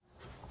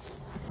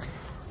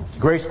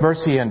Grace,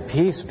 mercy, and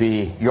peace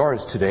be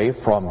yours today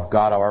from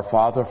God our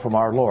Father, from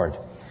our Lord,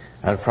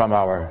 and from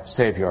our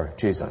Savior,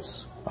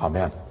 Jesus.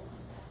 Amen.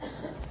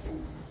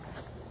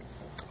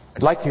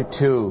 I'd like you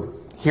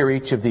to hear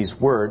each of these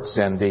words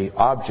and the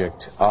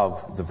object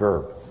of the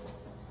verb.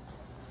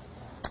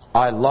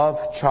 I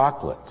love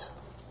chocolate.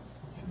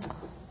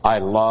 I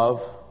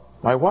love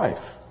my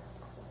wife.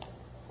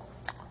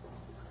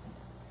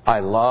 I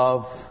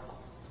love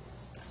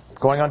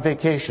going on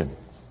vacation.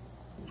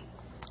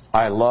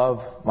 I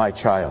love my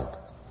child.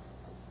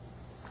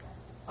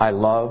 I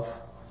love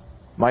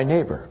my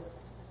neighbor.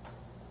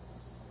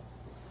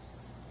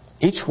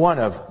 Each one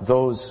of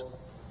those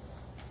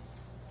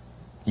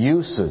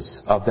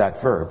uses of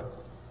that verb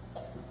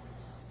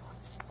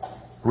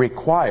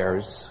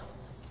requires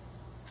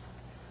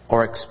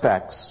or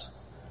expects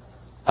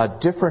a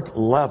different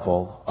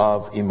level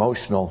of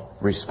emotional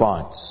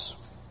response.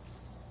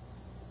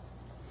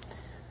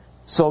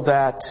 So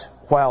that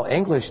while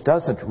English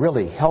doesn't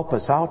really help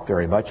us out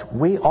very much,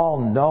 we all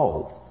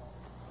know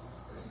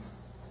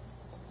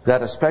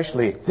that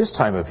especially this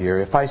time of year,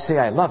 if I say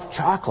I love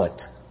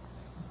chocolate,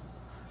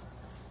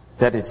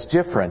 that it's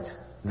different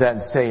than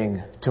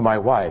saying to my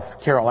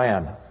wife, Carol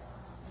Ann,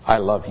 I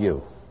love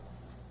you.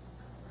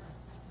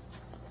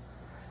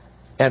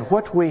 And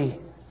what we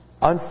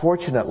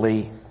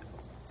unfortunately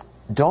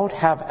don't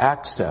have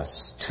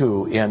access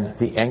to in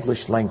the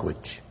English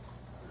language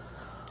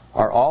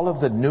are all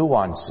of the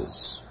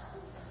nuances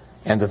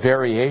and the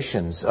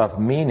variations of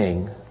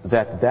meaning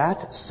that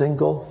that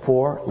single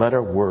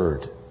four-letter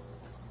word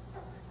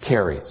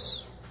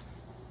carries.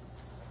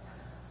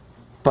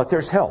 But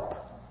there's help.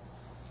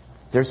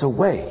 There's a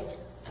way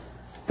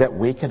that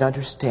we can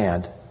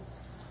understand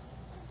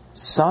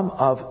some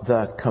of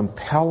the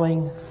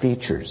compelling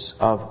features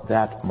of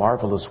that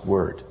marvelous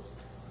word.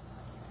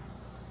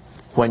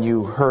 When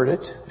you heard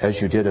it,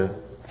 as you did a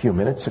few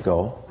minutes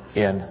ago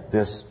in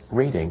this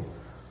reading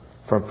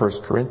from 1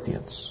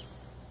 Corinthians.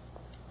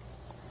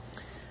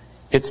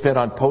 It's been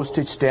on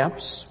postage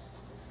stamps.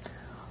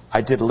 I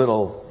did a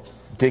little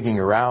digging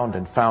around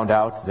and found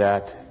out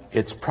that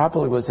it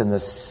probably was in the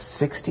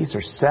 60s or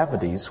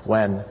 70s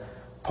when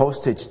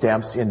postage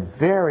stamps in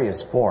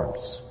various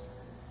forms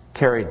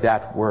carried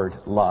that word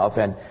love,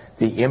 and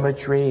the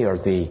imagery or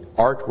the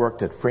artwork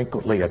that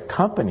frequently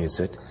accompanies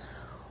it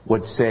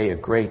would say a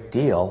great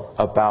deal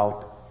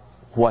about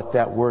what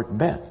that word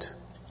meant.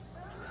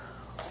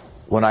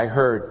 When I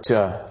heard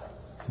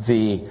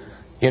the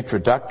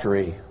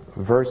introductory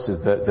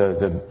verses,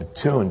 the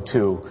tune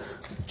to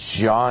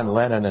John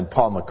Lennon and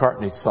Paul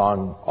McCartney's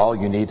song, All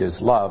You Need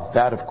Is Love,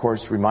 that of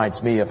course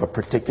reminds me of a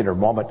particular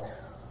moment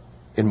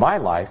in my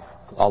life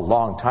a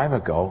long time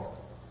ago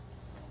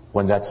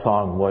when that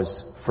song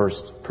was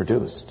first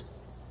produced.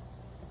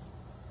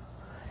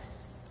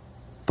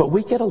 But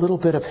we get a little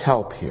bit of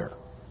help here.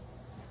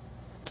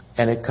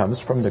 And it comes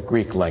from the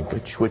Greek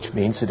language, which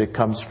means that it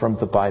comes from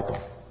the Bible.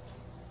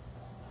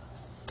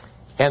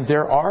 And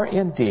there are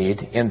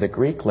indeed in the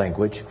Greek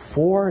language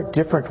 4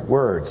 different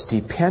words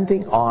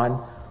depending on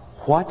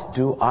what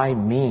do I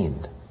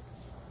mean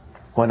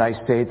when I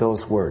say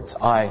those words.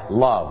 I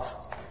love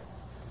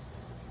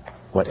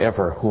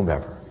whatever,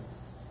 whomever.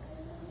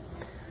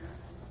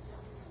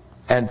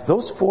 And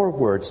those 4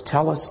 words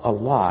tell us a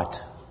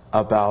lot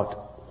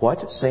about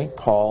what St.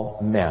 Paul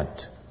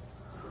meant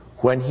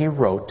when he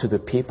wrote to the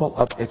people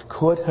of, it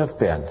could have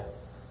been,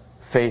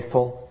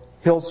 faithful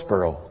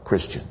Hillsborough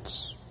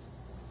Christians.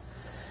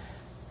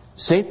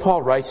 St.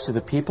 Paul writes to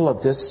the people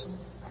of this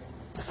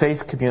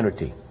faith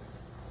community.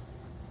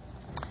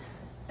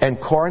 And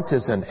Corinth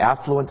is an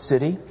affluent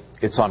city.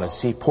 It's on a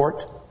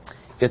seaport.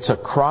 It's a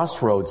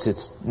crossroads.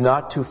 It's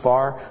not too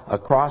far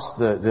across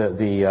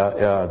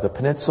the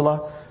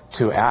peninsula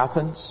to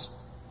Athens.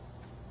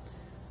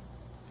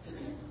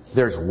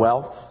 There's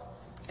wealth,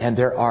 and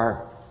there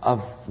are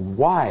of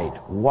wide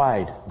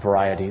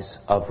varieties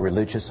of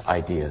religious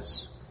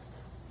ideas.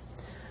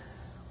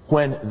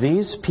 When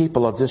these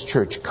people of this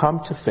church come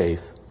to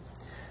faith,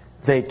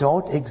 they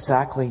don't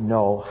exactly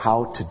know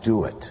how to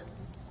do it.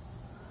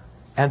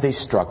 And they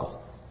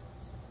struggle.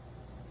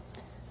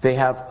 They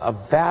have a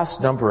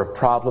vast number of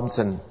problems,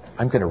 and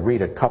I'm going to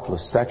read a couple of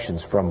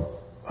sections from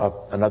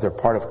another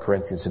part of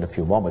Corinthians in a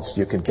few moments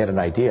so you can get an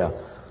idea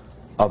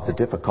of the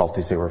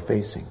difficulties they were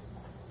facing.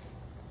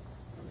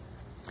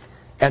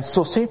 And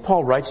so St.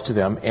 Paul writes to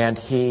them, and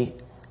he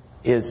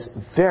is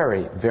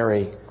very,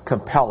 very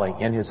compelling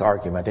in his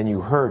argument. And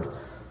you heard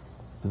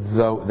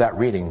that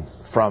reading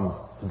from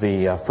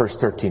the first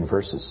 13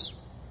 verses.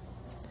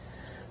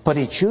 But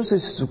he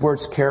chooses his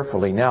words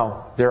carefully.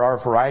 Now, there are a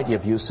variety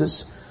of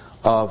uses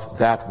of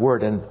that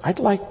word, and I'd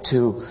like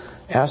to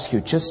ask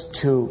you just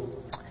to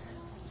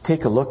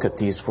take a look at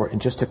these in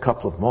just a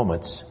couple of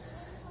moments,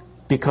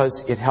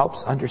 because it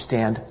helps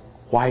understand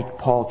why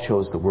Paul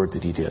chose the word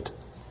that he did.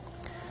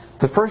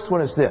 The first one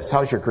is this.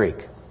 How's your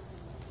Greek?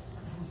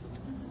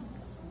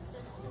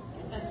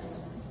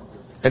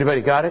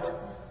 Anybody got it?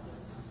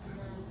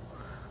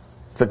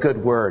 The good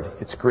word.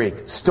 It's Greek.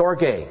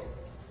 Storge.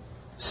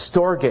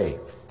 Storge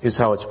is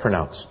how it's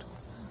pronounced.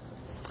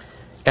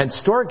 And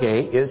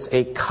storge is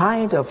a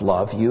kind of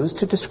love used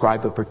to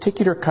describe a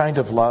particular kind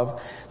of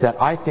love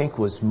that I think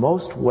was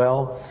most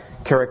well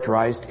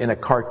characterized in a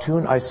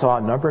cartoon I saw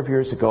a number of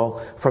years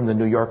ago from the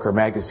New Yorker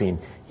magazine.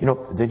 You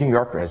know, the New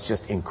Yorker has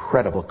just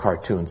incredible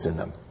cartoons in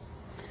them.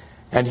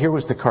 And here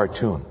was the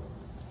cartoon.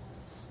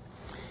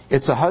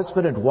 It's a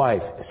husband and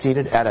wife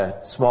seated at a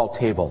small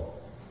table.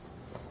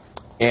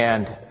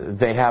 And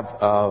they have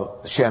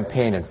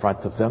champagne in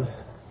front of them.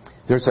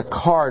 There's a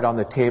card on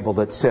the table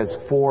that says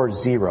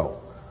 40.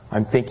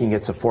 I'm thinking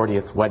it's a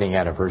 40th wedding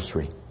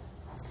anniversary.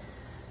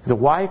 The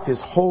wife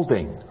is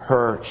holding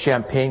her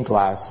champagne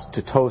glass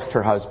to toast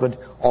her husband,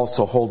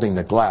 also holding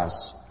the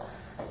glass.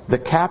 The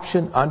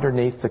caption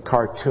underneath the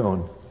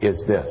cartoon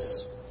is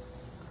this: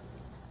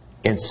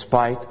 in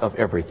spite of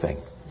everything.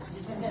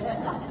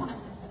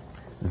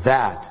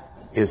 That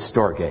is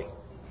storge.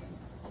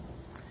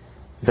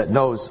 That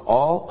knows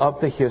all of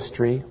the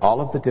history,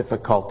 all of the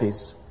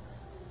difficulties,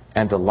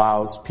 and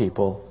allows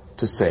people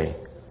to say,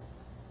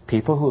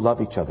 people who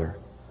love each other,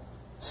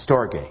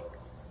 storge.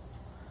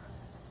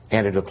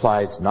 And it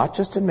applies not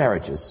just in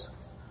marriages,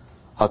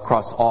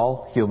 across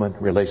all human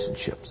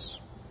relationships.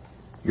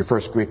 Your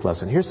first Greek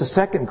lesson. Here's the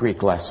second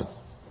Greek lesson.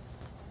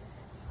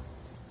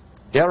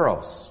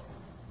 Eros.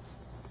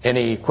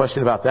 Any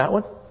question about that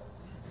one?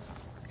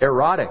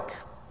 Erotic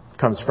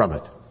comes from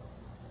it.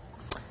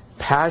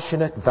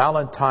 Passionate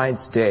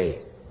Valentine's Day,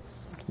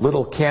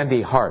 little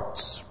candy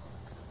hearts,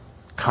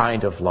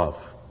 kind of love.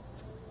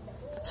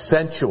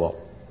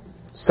 Sensual,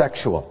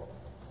 sexual.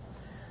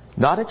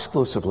 Not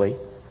exclusively,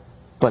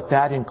 but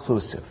that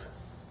inclusive.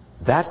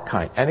 That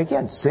kind. And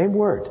again, same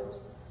word.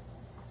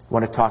 You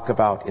want to talk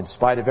about in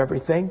spite of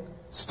everything,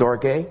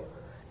 storge.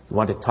 You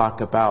want to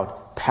talk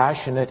about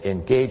passionate,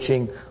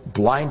 engaging,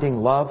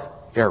 blinding love,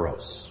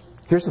 eros.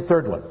 Here's the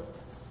third one.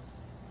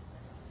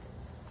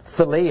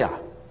 Philia.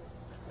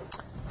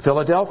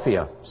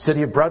 Philadelphia,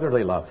 city of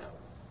brotherly love.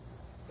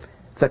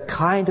 The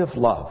kind of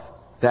love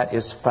that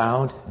is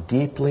found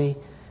deeply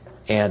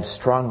and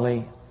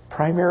strongly,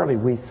 primarily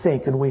we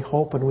think and we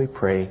hope and we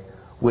pray,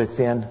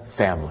 within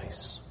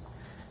families.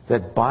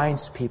 That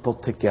binds people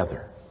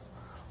together.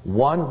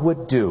 One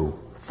would do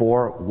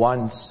for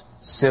one's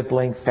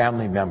sibling,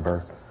 family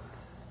member,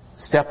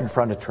 step in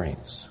front of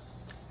trains.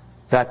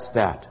 That's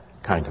that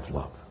kind of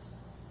love.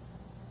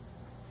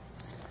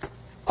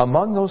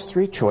 Among those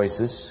three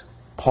choices,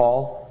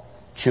 Paul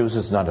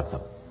chooses none of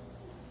them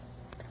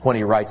when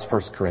he writes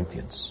 1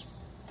 Corinthians.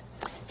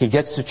 He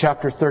gets to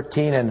chapter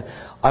 13, and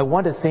I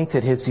want to think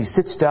that as he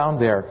sits down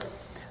there,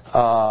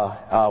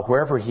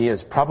 wherever he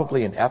is,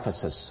 probably in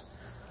Ephesus,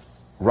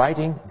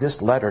 writing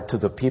this letter to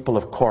the people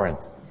of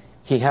Corinth,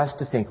 he has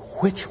to think,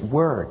 which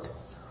word,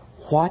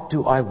 what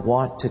do I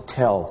want to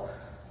tell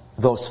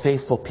those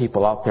faithful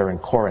people out there in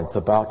Corinth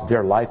about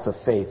their life of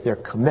faith, their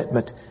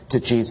commitment to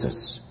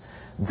Jesus,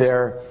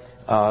 their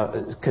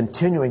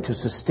continuing to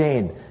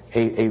sustain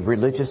a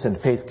religious and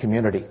faith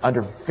community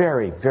under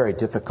very, very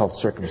difficult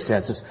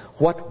circumstances.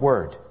 What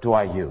word do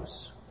I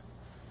use?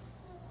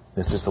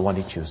 This is the one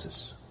he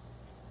chooses.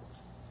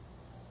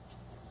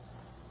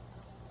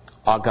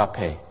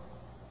 Agape.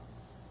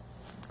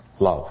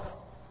 Love.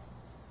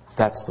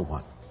 That's the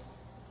one.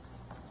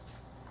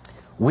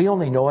 We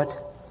only know it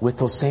with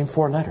those same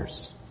four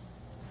letters.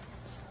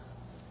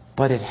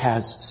 But it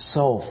has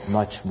so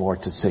much more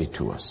to say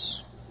to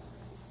us.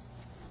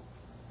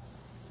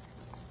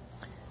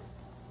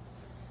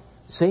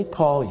 St.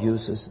 Paul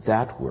uses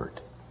that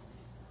word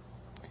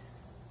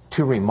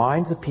to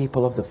remind the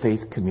people of the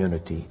faith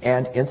community,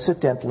 and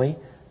incidentally,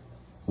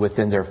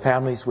 within their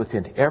families,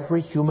 within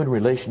every human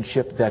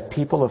relationship that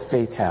people of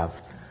faith have,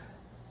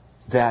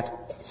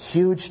 that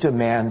huge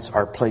demands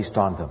are placed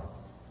on them.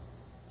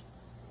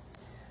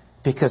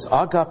 Because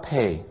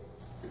agape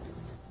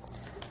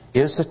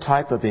is a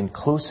type of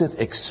inclusive,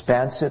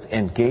 expansive,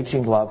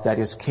 engaging love that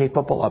is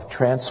capable of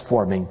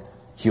transforming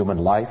human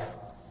life,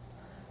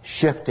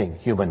 shifting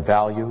human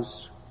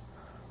values,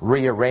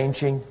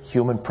 rearranging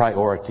human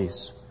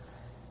priorities,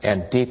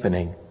 and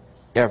deepening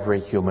every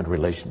human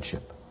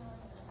relationship.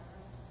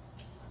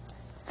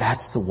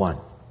 That's the one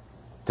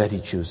that he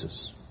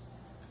chooses.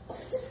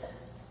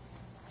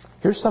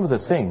 Here's some of the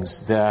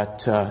things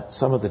that,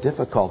 some of the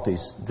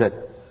difficulties that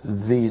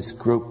these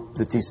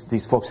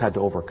folks had to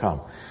overcome.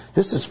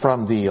 This is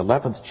from the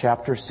 11th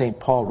chapter. St.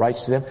 Paul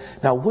writes to them.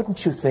 Now,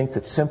 wouldn't you think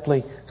that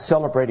simply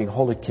celebrating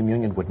Holy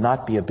Communion would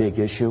not be a big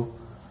issue?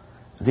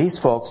 These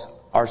folks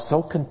are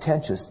so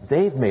contentious,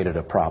 they've made it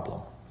a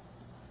problem.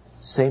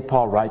 St.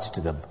 Paul writes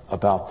to them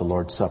about the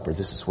Lord's Supper.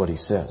 This is what he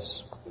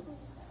says.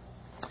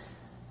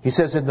 He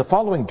says, in the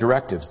following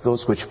directives,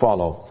 those which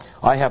follow,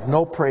 I have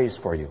no praise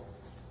for you.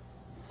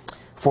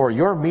 For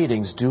your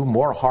meetings do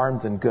more harm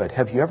than good.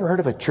 Have you ever heard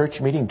of a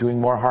church meeting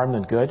doing more harm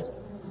than good?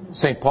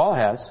 St. Paul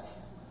has.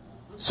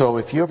 So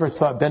if you ever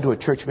been to a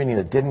church meeting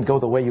that didn't go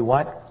the way you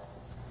want,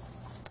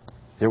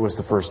 there was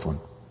the first one.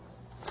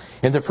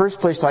 In the first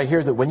place, I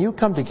hear that when you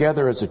come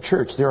together as a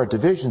church, there are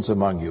divisions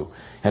among you.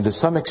 And to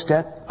some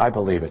extent, I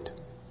believe it.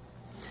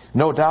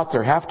 No doubt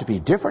there have to be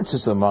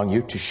differences among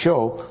you to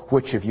show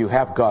which of you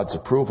have God's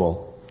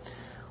approval.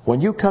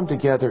 When you come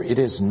together, it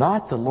is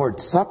not the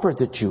Lord's Supper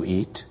that you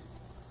eat.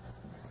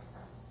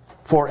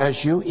 For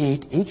as you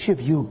eat, each of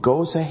you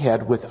goes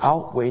ahead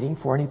without waiting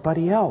for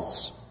anybody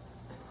else.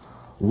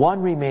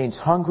 One remains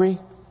hungry,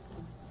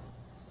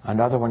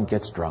 another one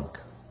gets drunk.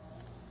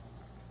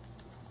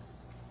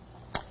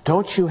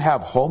 Don't you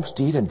have homes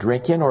to eat and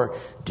drink in, or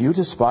do you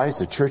despise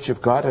the church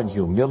of God and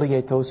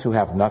humiliate those who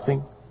have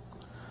nothing?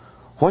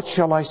 What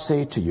shall I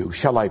say to you?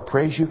 Shall I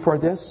praise you for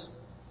this?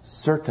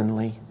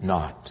 Certainly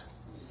not.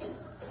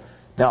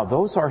 Now,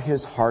 those are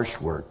his harsh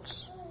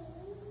words.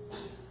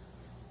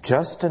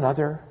 Just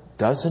another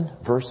dozen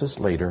verses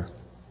later,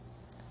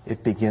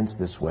 it begins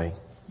this way.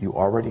 You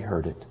already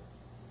heard it.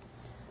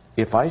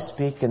 If I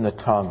speak in the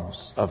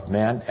tongues of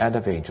men and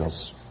of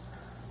angels,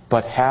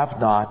 but have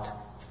not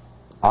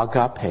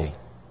agape,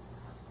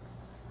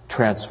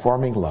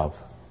 transforming love,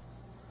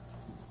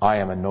 I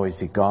am a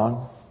noisy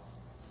gong,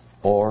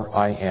 or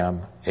I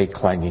am a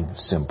clanging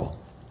cymbal.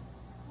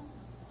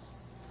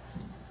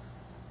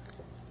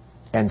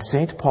 And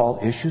St. Paul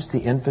issues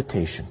the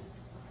invitation,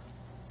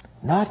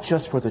 not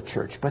just for the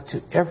church, but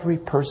to every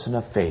person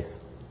of faith.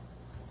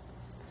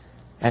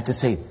 And to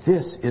say,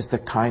 this is the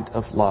kind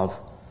of love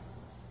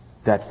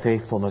that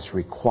faithfulness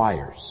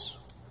requires.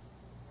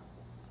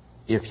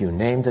 If you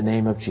name the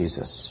name of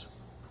Jesus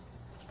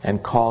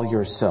and call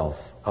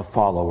yourself a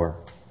follower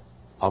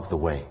of the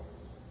way.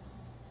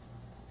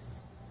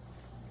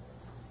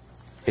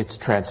 It's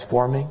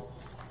transforming.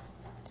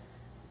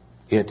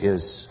 It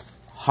is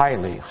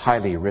highly,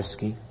 highly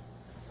risky,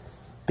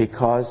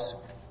 because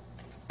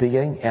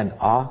being an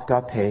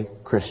agape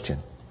Christian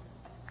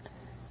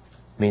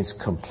means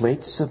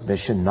complete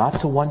submission,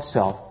 not to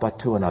oneself, but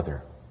to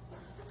another.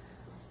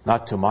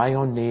 Not to my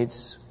own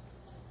needs,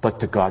 but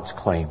to God's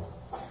claim.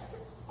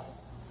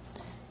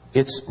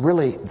 It's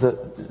really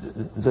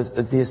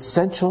the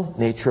essential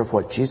nature of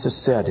what Jesus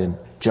said in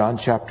John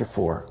chapter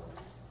 4.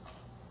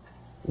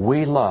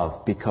 We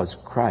love because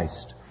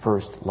Christ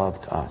first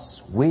loved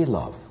us. We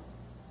love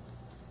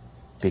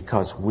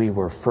because we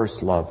were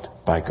first loved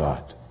by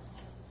God.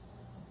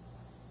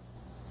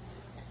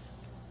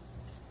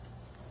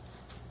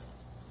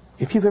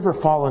 If you've ever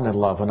fallen in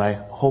love, and I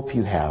hope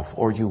you have,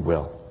 or you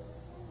will,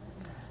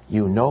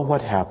 you know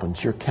what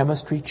happens. Your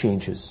chemistry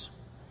changes.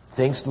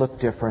 Things look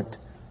different.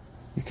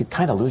 You can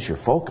kind of lose your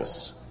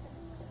focus.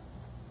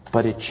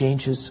 But it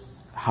changes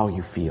how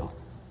you feel.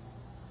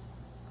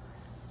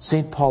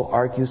 St. Paul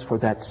argues for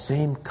that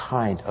same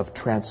kind of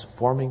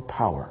transforming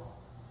power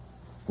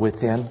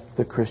within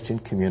the Christian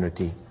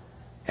community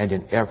and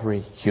in every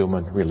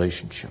human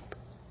relationship.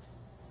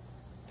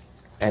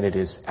 And it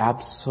is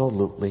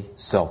absolutely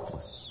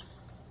selfless.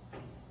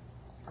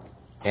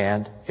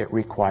 And it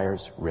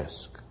requires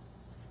risk.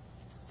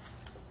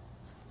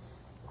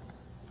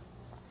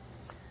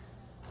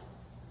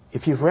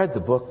 If you've read the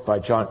book by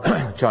John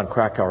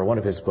Krakauer, one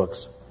of his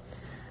books,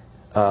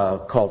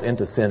 called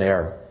Into Thin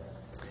Air,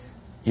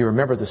 you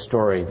remember the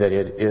story that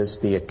it is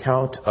the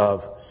account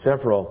of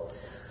several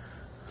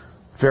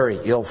very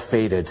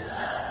ill-fated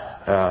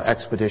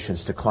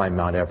expeditions to climb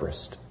Mount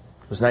Everest.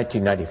 It was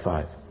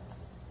 1995.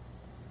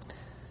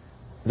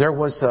 There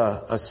was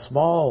a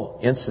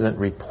small incident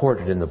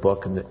reported in the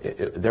book, and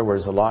there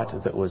was a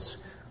lot that was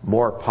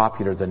more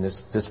popular than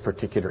this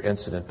particular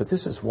incident. But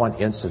this is one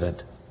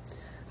incident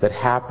that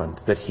happened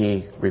that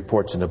he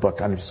reports in the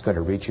book. I'm just going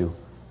to read you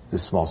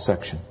this small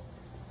section.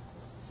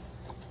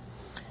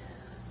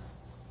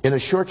 In a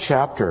short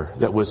chapter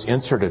that was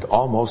inserted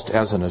almost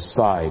as an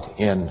aside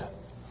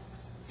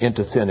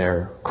Into Thin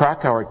Air,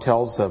 Krakauer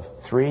tells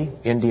of 3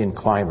 Indian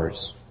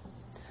climbers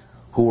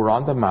who were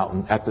on the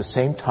mountain at the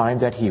same time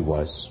that he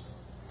was.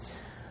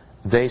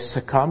 They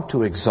succumbed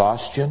to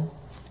exhaustion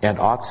and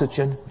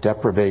oxygen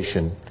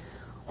deprivation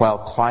while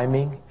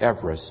climbing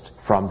Everest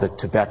from the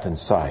Tibetan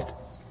side.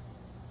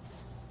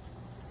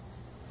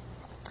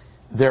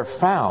 They're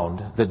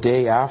found the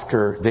day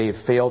after they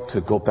failed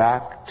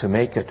to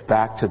make it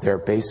back to their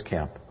base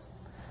camp.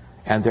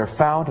 And they're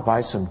found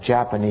by some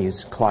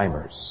Japanese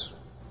climbers.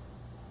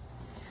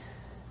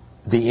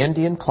 The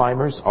Indian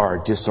climbers are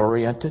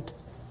disoriented.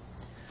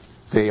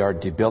 They are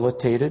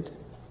debilitated,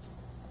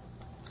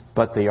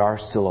 but they are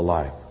still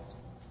alive.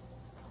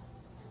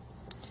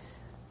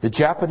 The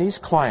Japanese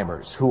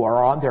climbers who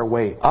are on their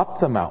way up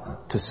the mountain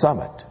to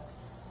summit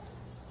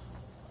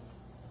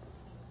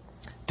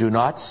do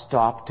not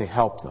stop to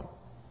help them,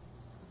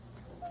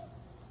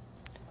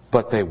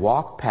 but they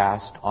walk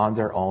past on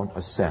their own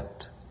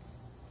ascent.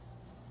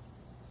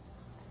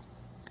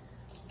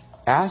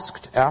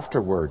 Asked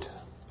afterward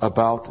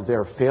about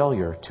their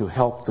failure to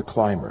help the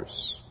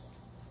climbers,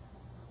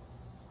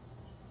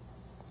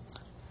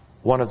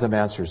 one of them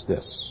answers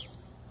this: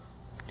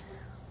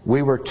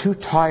 "We were too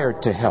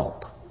tired to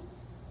help,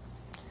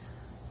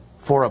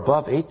 for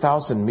above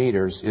 8,000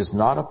 meters is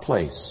not a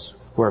place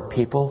where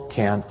people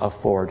can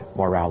afford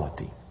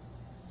morality.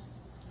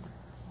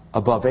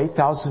 Above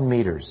 8,000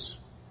 meters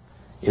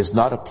is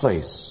not a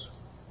place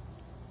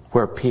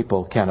where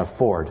people can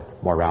afford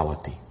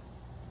morality.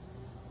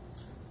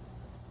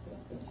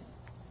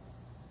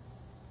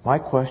 My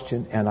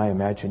question, and I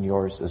imagine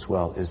yours as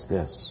well, is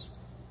this.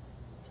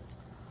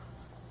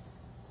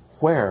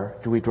 Where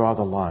do we draw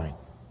the line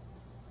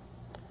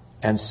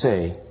and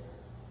say,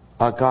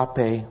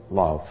 agape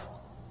love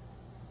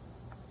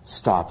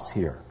stops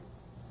here?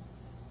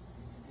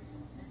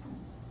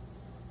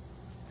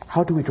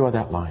 How do we draw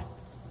that line?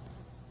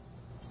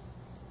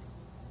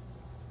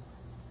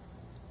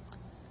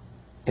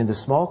 In the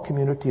small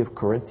community of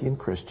Corinthian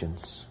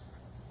Christians,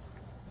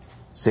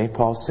 St.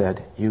 Paul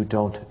said, you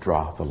don't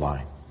draw the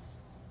line.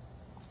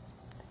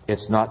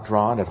 It's not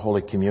drawn at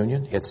Holy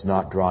Communion. It's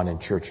not drawn in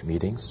church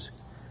meetings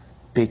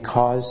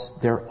because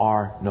there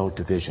are no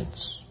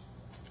divisions.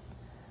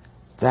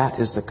 That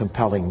is the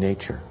compelling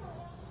nature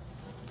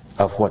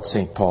of what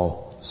St.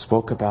 Paul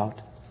spoke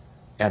about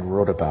and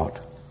wrote about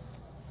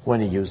when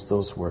he used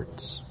those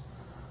words.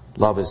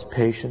 Love is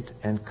patient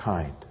and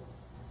kind.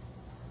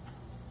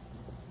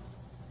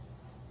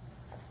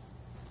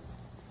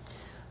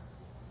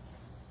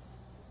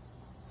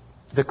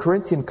 The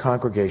Corinthian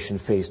congregation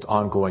faced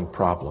ongoing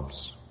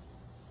problems.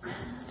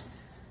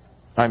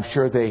 I'm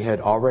sure they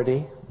had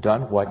already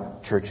done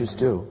what churches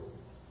do.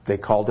 They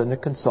called in the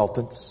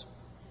consultants,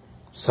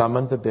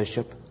 summoned the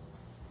bishop,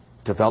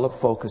 developed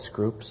focus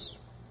groups,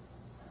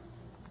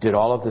 did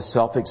all of the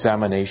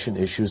self-examination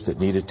issues that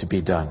needed to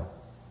be done,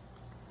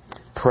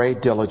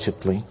 prayed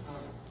diligently,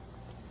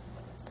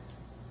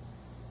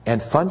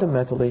 and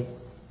fundamentally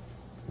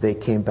they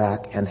came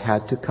back and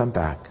had to come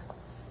back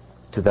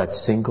to that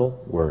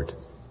single word,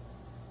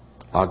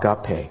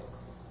 agape,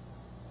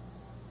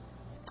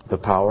 the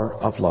power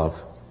of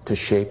love to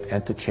shape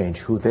and to change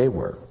who they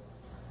were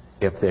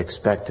if they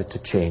expected to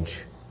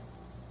change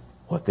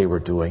what they were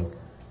doing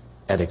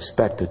and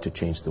expected to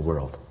change the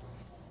world.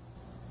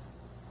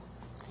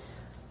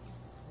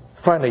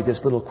 Finally,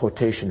 this little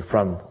quotation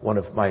from one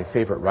of my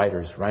favorite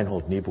writers,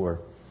 Reinhold Niebuhr,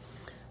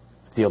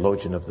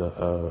 theologian of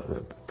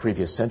the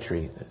previous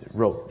century,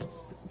 wrote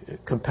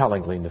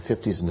compellingly in the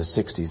 50s and the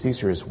 60s.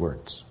 These are his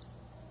words.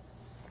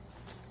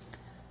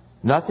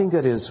 Nothing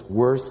that is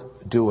worth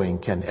doing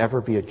can ever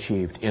be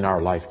achieved in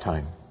our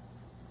lifetime.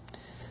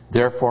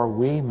 Therefore,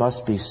 we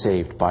must be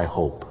saved by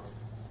hope.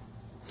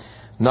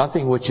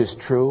 Nothing which is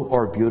true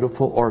or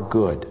beautiful or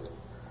good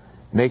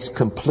makes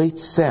complete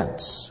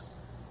sense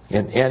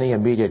in any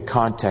immediate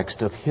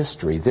context of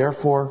history.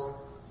 Therefore,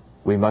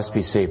 we must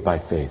be saved by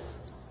faith.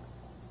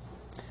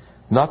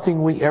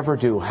 Nothing we ever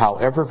do,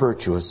 however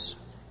virtuous,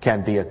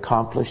 can be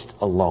accomplished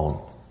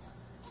alone.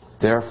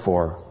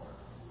 Therefore,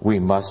 we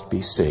must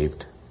be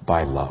saved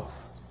by love.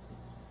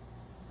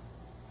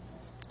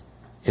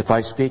 If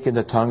I speak in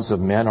the tongues of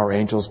men or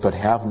angels but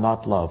have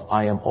not love,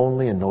 I am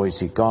only a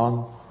noisy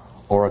gong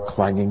or a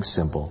clanging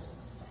cymbal.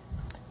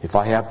 If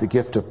I have the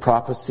gift of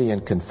prophecy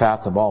and can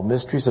fathom all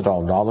mysteries and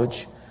all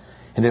knowledge,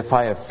 and if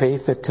I have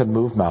faith that can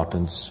move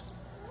mountains,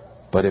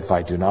 but if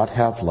I do not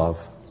have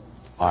love,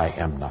 I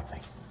am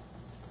nothing.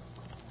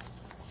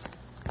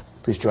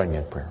 Please join me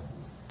in prayer.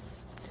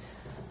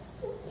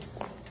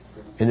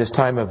 In this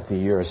time of the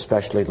year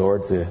especially,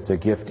 Lord, the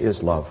gift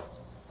is love.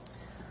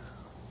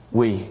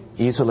 We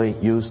easily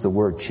use the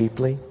word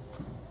cheaply.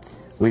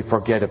 We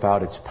forget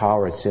about its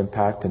power, its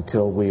impact,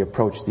 until we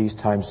approach these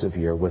times of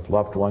year with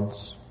loved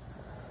ones.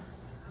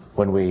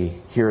 When we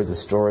hear the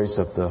stories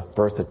of the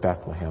birth at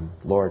Bethlehem,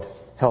 Lord,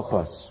 help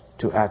us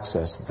to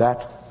access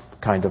that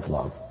kind of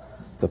love,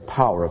 the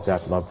power of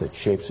that love that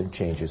shapes and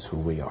changes who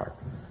we are.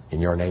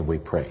 In your name we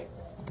pray.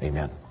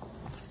 Amen.